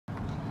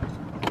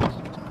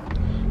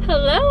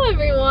Hello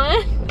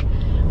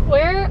everyone!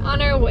 We're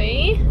on our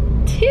way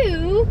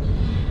to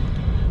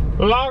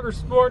Lager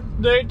Sports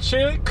Day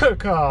Chili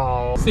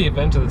Cook-Off. It's the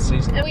event of the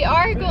season. and we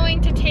are going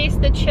to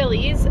taste the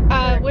chilies,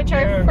 which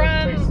are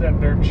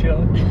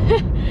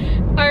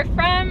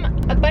from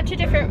a bunch of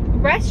different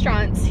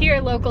restaurants here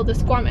local to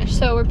Squamish.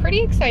 So we're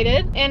pretty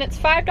excited, and it's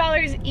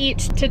 $5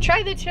 each to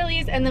try the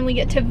chilies, and then we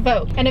get to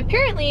vote. And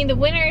apparently the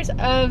winners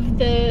of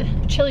the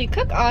chili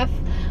cook-off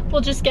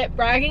will just get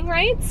bragging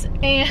rights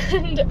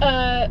and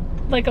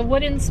like a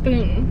wooden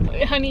spoon.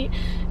 Honey,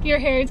 your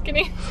hair is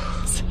getting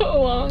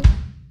so long.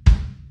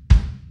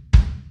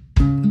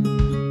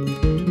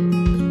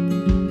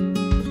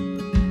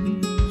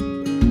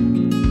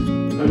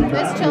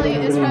 This chili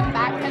is from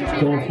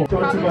Backcountry.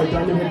 Probably my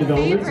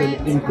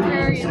favorite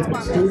area of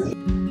Squamish.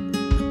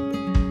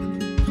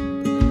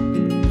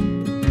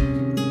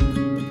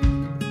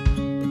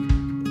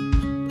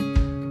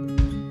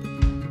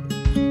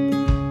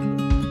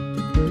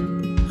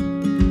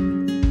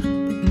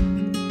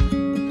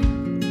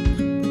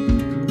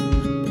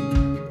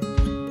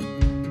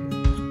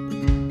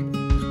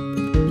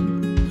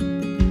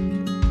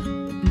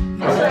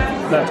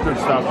 That's good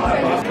stuff.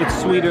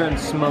 It's sweeter and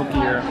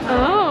smokier.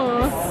 Oh.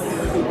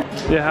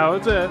 Yeah, how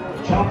is it?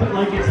 Chop it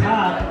like it's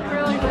hot.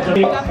 Really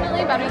good.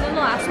 Definitely better than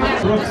the last one.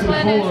 This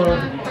one is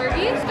from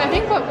Birdie's. I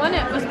think what won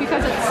it was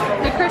because it's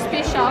the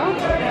crispy shell,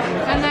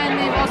 and then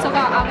they've also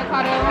got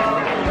avocado,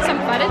 some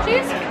feta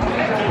cheese.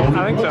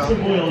 I think so.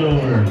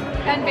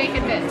 And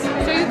bacon bits.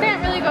 So you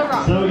can't really go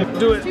wrong.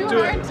 Do it, It's too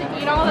do hard it.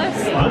 to eat all this.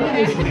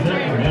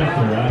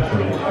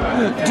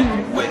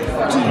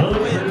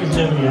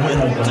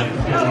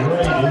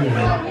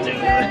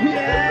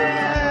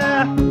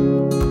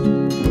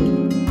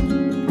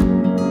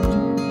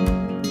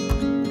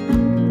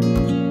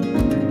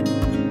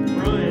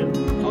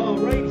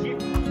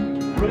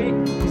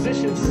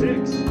 Position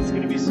 6. It's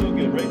going to be so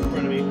good right in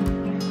front of me.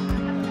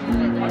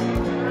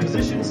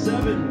 Position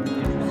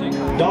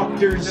 7.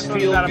 Doctors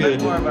Feel Good.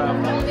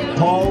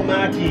 Paul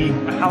Mackey.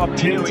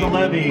 Tinta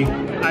Levy.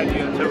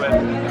 Idea to it.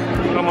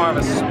 A little more of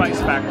a spice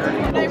factor.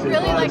 I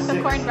really like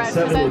the cornbread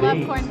because I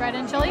love cornbread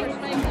and chili.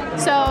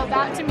 So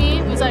that to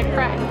me was like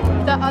crack.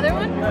 The other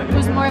one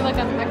was more like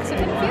a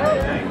Mexican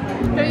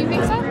feel. Don't you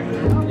think so?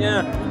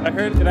 Yeah, I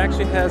heard it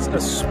actually has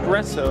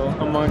espresso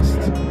amongst,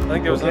 I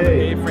think there was another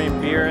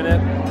A-frame beer in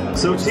it.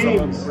 So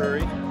teams,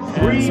 3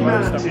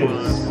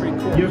 matches. Pretty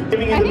cool. You're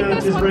giving I in the think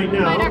matches this one right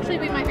now. might actually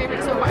be my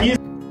favorite so far.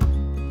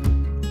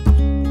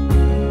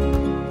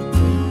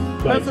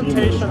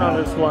 Presentation on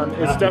this one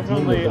is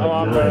definitely a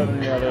lot better than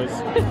the others.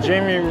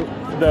 Jamie,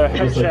 the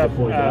head chef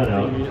at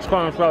the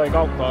Squamish Valley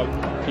Golf Club,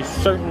 he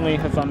certainly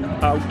has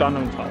outdone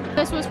himself.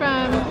 This was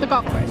from the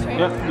golf course, right?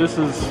 Yep, this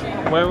is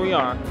where we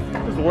are.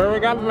 This is where we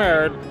got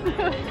married.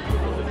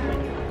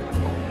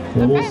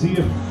 Well, we'll see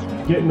if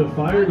getting the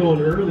fire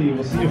going early,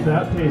 we'll see if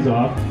that pays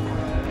off.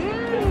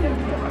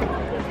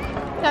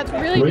 That's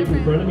really Right different.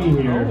 in front of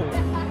me here.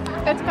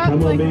 It's got Come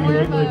on, like baby, more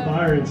light of my a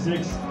fire in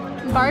 6.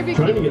 barbecue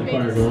Trying to get base.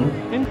 fire going.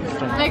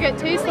 Interesting. Like it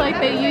tastes like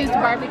they used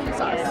barbecue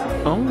sauce.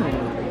 Oh.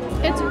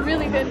 It's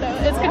really good though.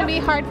 It's gonna be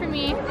hard for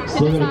me to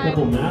Still got a decide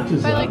couple matches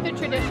if I up. like the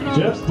traditional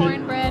Jeff's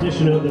cornbread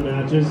dishing out the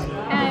matches.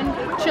 and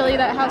chili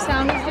that House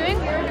Sound is doing,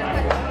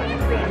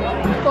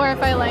 or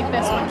if I like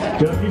this one.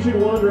 Jeff, you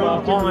should wander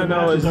off. All I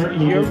know is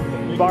you're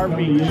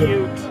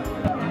barbecued.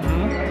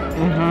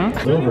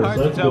 Over, Hard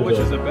so to that's tell good which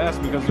to is the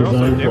best because they're also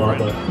design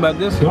different. flop. But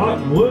this Scott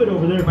is Wood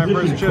over there, my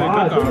position first chili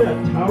 5. Look cook-off.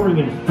 at that towering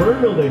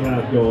inferno they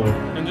have going.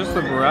 and just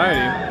the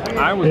variety.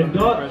 I was And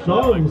got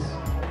thumbs.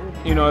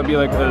 you know, it'd be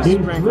like a In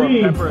sprinkle of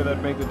 3. pepper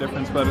that make the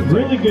difference, but it's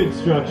Really like good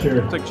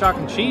structure. it's like chalk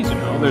and cheese. You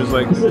know, there's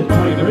like This is a 20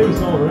 tight different.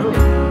 race all around.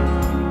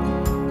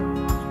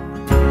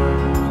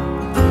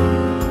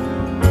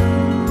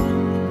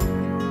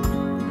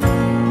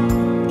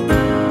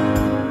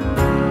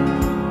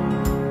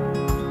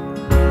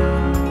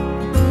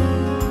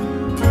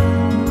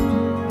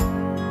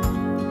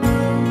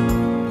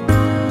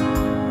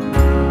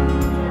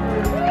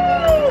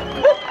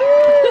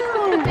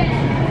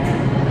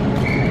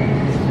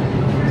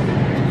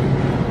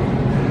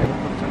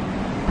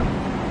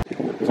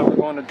 So we're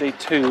going to day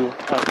 2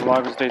 of the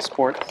Loggers Day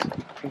Sports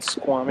in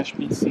Squamish,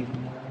 BC.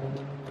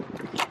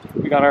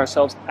 We got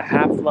ourselves a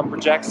half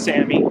lumberjack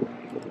Sammy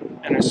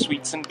and our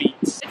sweets and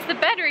beets. It's the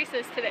bed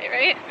races today,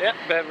 right? Yeah,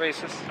 bed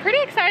races.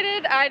 Pretty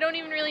excited. I don't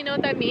even really know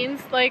what that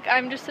means. Like,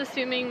 I'm just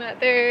assuming that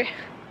they're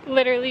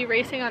literally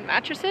racing on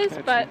mattresses,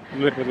 That's but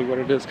literally what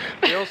it is.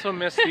 We also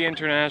missed the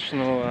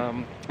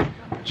international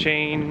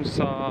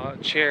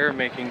chainsaw chair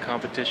making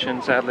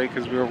competition, sadly,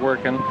 because we were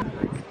working.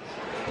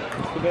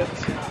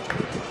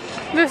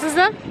 this is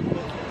them.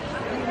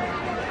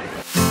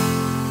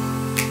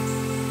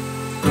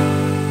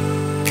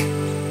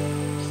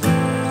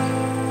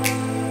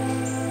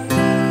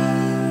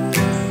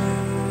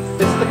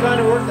 This is the kind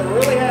of work that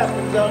really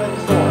happens out in the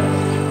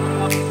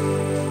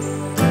forest.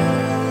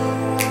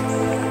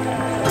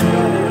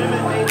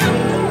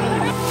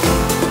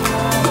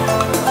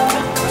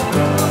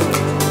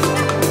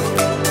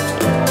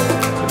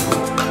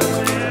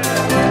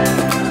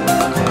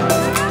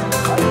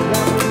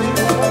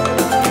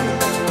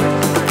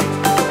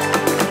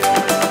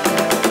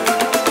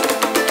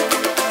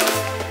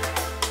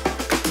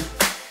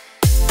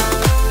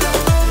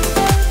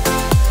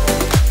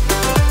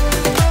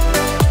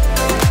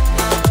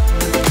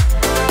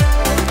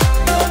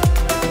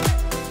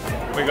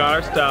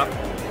 our stuff.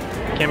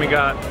 Cammy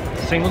got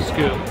single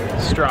scoop,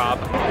 straw,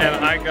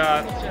 and I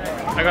got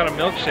a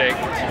milkshake,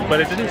 but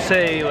it didn't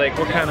say like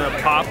what kind of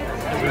pop,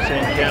 as we say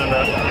in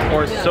Canada,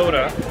 or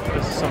soda,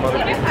 as some other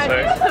people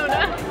say.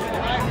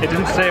 It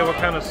didn't say what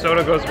kind of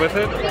soda goes with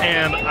it,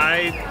 and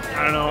I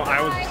don't know,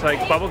 I was just like,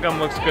 bubblegum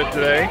looks good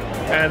today,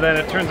 and then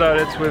it turns out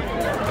it's with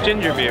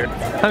ginger beer.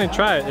 Honey,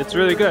 try it, it's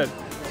really good.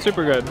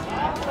 Super good.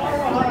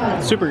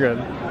 Super good.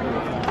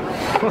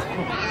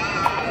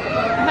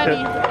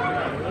 Honey.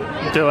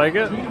 Do you like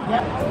it?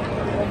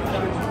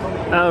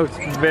 That looks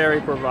very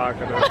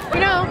provocative.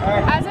 You know,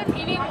 as I'm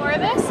eating more of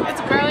this,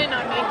 it's growing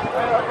on me.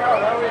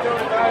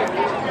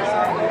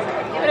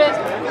 It is.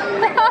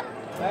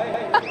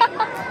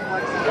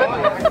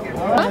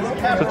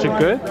 Such a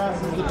good?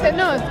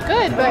 No, it's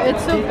good, but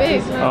it's so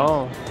big.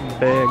 Oh,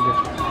 big.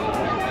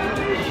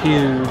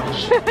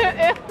 Huge.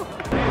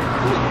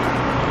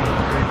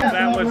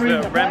 That was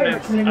the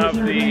remnants of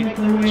the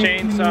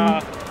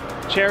chainsaw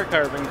chair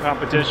carving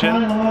competition.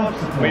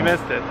 We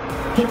missed it.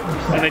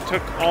 And they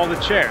took all the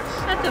chairs.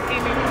 That's okay,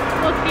 maybe.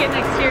 We'll see it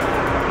next year.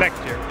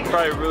 Next year.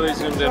 Probably really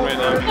zoomed in right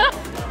now.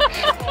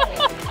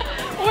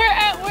 We're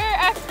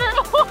expert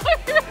orders.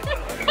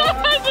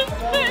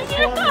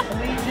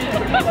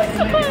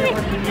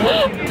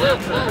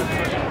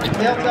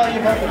 They'll tell you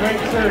about the great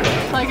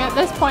service. Like at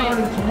this point,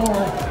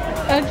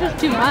 it's just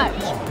too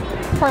much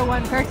for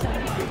one person.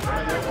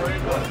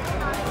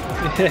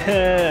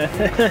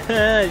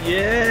 Yeah.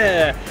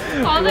 Yeah.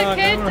 All the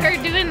kids are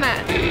doing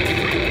that.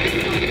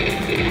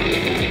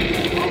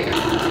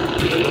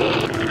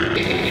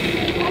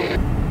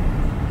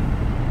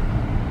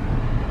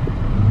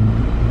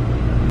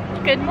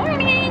 Good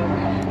morning.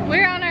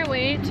 We're on our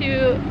way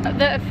to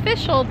the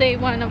official day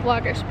one of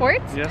Vlogger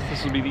Sports. Yes,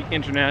 this will be the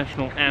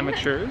international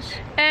amateurs.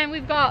 And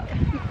we've got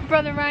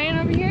Brother Ryan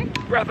over here.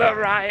 Brother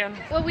Ryan.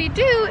 What we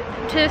do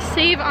to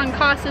save on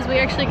costs is we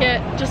actually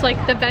get just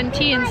like the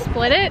venti and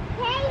split it.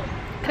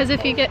 Because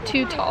if you get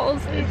two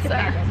talls, it's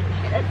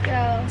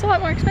a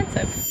lot more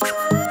expensive.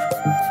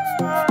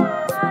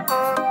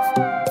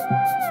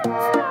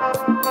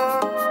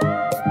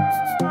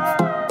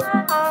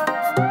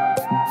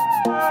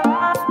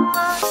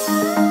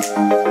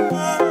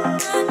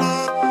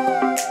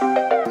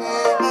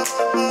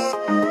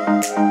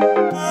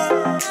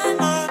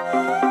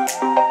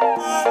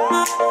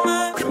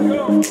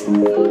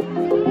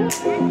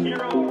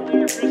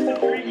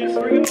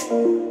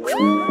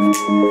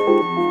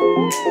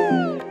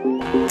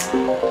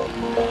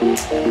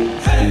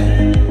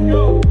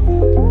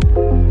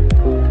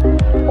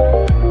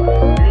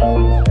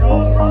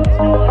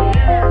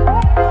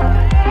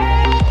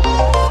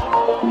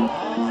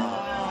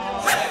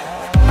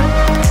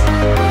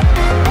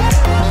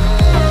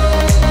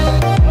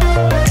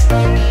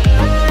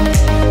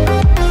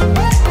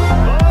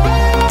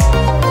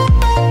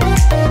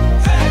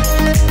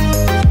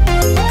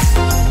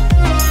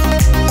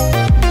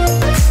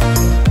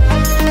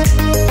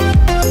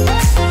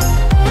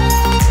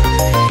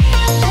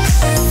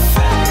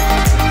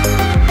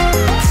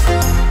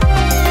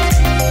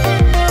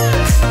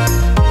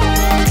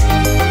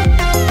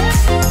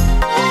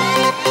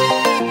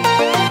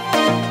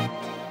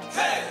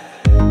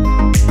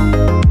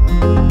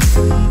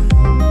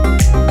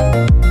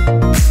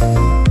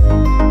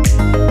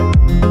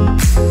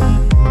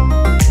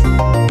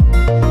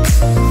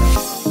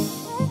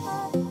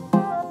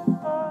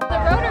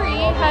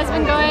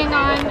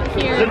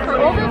 For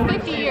over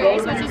 50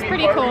 years, which is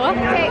pretty cool.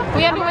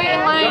 We had to wait in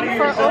line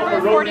for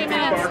over 40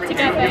 minutes to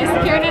get this.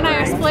 Kieran and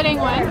I are splitting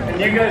one. So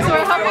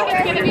we're hoping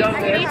it's going to be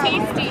pretty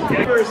tasty.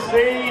 First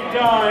say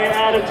die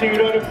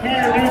attitude on a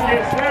beer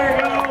Lucas. There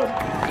goes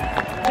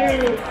to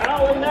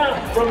Alan Knapp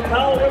from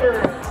Powell River.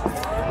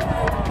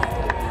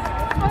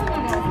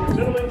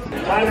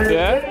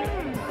 Yeah?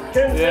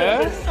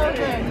 Yeah? So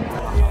good.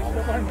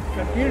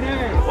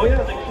 Oh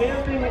yeah, the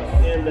camping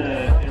and the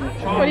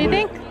chocolate. What do you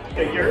think?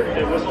 Figure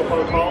and Whistle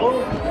Punk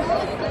Hollow.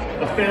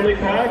 A family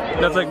pack.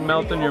 That's like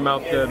melt in your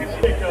mouth good.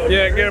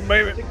 Yeah, get it,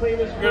 baby. Get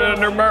it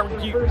under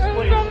barbecue.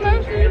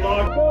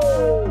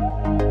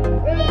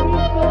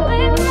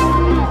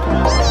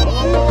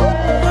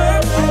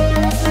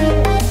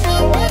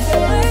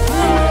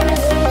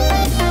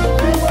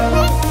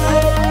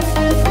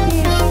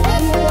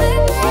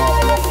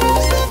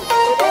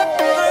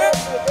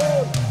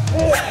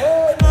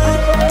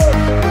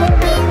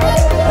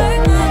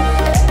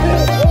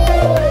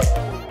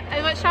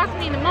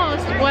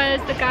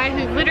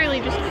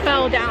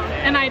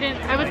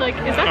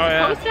 Is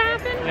that supposed to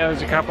happen? Yeah,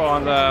 there's a couple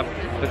on the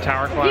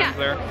tower climbs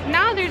there.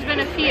 Now there's been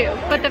a few,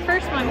 but the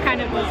first one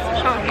kind of was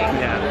shocking.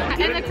 Yeah.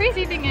 And the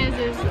crazy thing is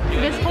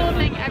this whole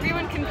thing,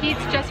 everyone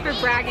competes just for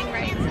bragging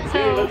rights.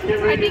 So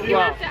I think you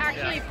have to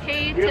actually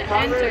pay to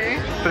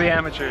enter. For the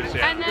amateurs,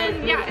 yeah. And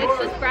then, yeah, it's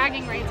just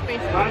bragging rights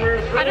basically.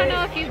 I don't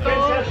know if you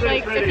go,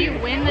 like, if you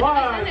win the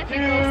division, if you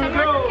go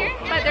somewhere from here,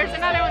 but there's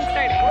another one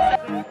starting.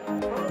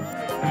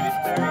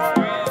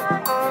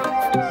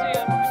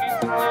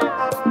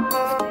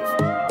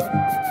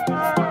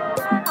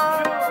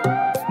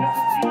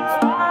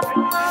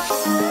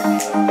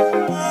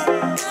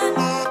 So.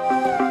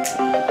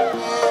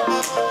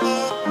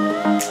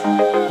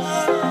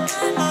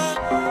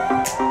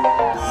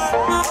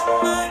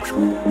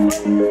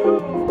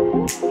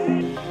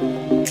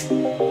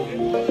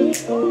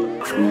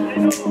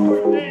 That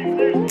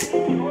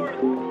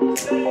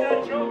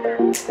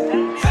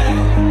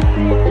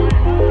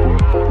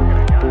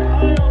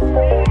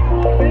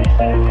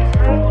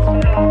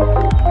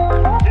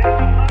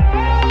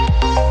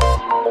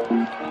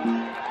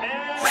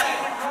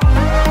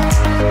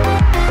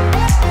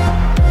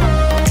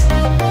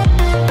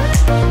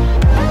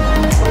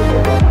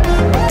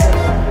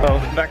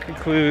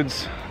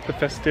concludes the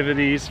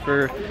festivities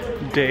for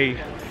day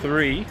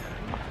 3.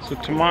 So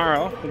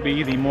tomorrow will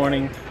be the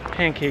morning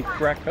pancake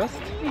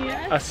breakfast,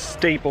 a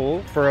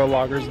staple for a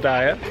logger's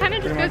diet. Kind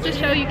of just goes to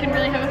show you can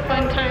really have a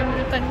fun time and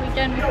a fun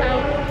weekend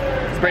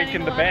without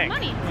breaking the bank.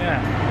 Money.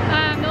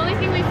 Yeah. The only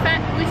thing we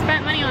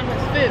spent money on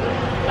was food.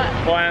 But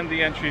well, and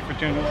the entry for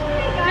tunas.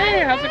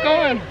 Hey, how's it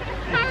going?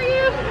 How are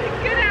you?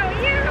 Good. How are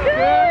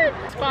you?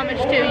 Good.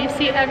 Squamish too. You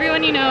see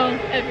everyone you know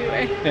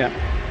everywhere. Yeah.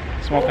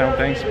 Small town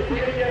things.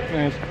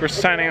 Anyways, we're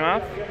signing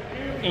off,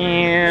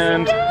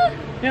 and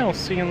yeah, we'll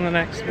see you in the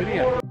next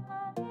video.